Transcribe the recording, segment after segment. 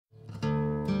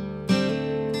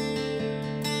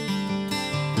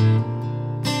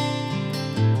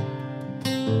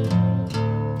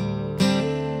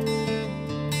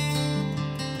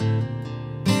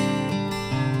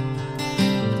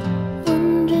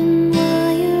Wondering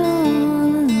why you're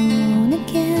all alone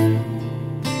again.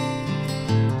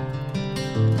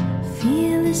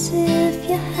 Feel as if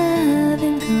you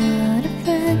haven't got a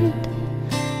friend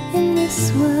in this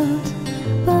world,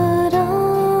 but I'm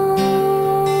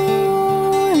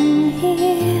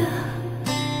here.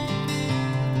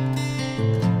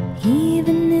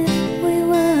 Even if we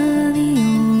were the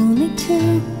only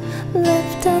two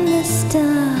left on the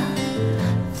star,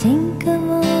 think of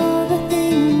all the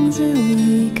things that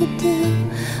we could do.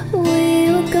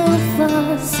 We would go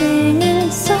far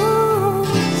singing songs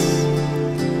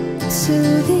to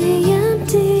the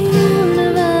empty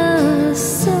universe,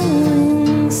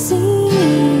 sowing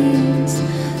seeds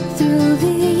through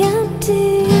the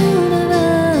empty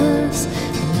universe.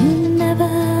 And you never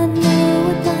know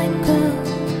what might grow.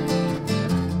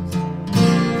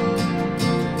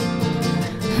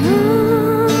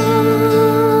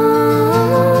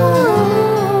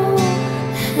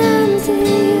 Empty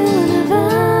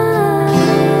universe.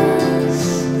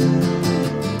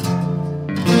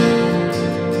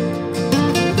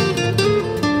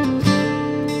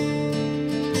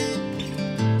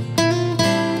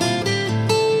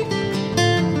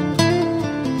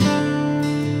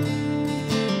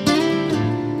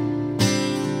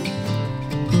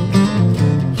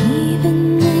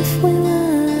 Even if we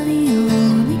were the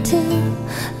only two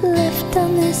left on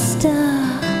this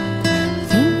star,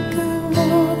 think of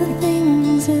all the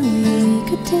things that we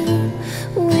could do.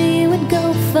 We would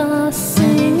go far.